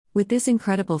With this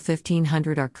incredible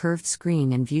 1500R curved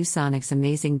screen and ViewSonic's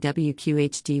amazing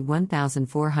WQHD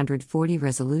 1440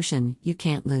 resolution, you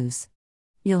can't lose.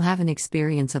 You'll have an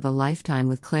experience of a lifetime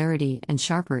with clarity and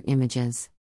sharper images.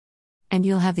 And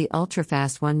you'll have the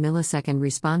ultra-fast 1 millisecond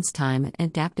response time and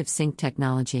adaptive sync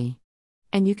technology.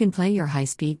 And you can play your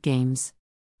high-speed games.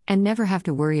 And never have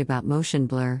to worry about motion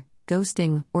blur,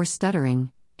 ghosting, or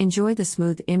stuttering. Enjoy the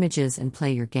smooth images and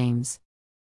play your games.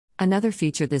 Another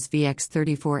feature this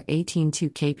VX3418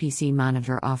 2K PC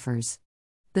monitor offers: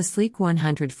 the sleek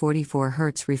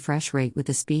 144Hz refresh rate with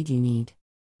the speed you need.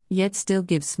 Yet still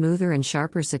gives smoother and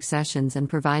sharper successions and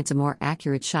provides a more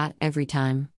accurate shot every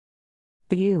time.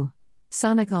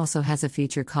 ViewSonic also has a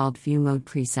feature called View Mode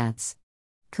Presets.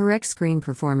 Correct screen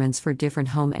performance for different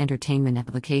home entertainment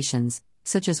applications,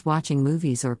 such as watching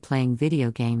movies or playing video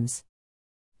games.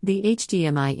 The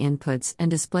HDMI inputs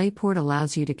and DisplayPort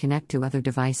allows you to connect to other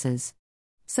devices,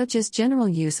 such as general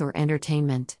use or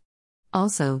entertainment.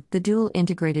 Also, the dual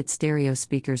integrated stereo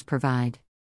speakers provide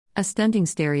a stunning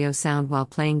stereo sound while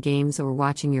playing games or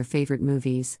watching your favorite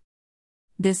movies.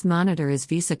 This monitor is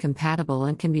VESA compatible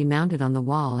and can be mounted on the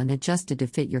wall and adjusted to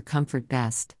fit your comfort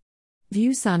best.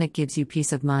 ViewSonic gives you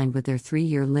peace of mind with their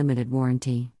 3-year limited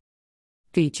warranty.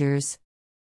 Features: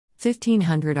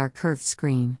 1500R curved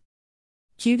screen,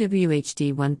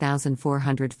 QWHD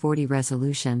 1440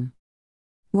 resolution,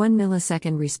 1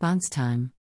 millisecond response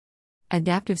time,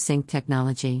 adaptive sync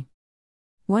technology,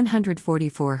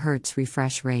 144Hz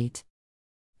refresh rate,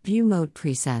 view mode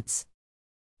presets,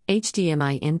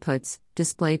 HDMI inputs,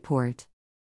 DisplayPort,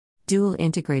 dual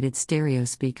integrated stereo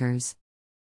speakers,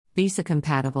 VESA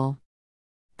compatible,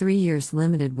 3 years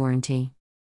limited warranty.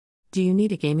 Do you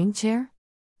need a gaming chair?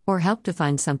 Or help to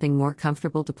find something more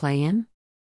comfortable to play in?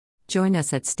 Join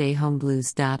us at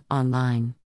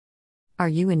stayhomeblues.online. Are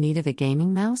you in need of a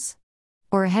gaming mouse?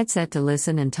 Or a headset to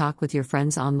listen and talk with your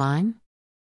friends online?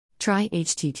 Try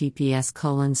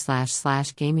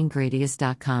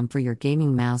https://gaminggradius.com for your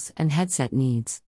gaming mouse and headset needs.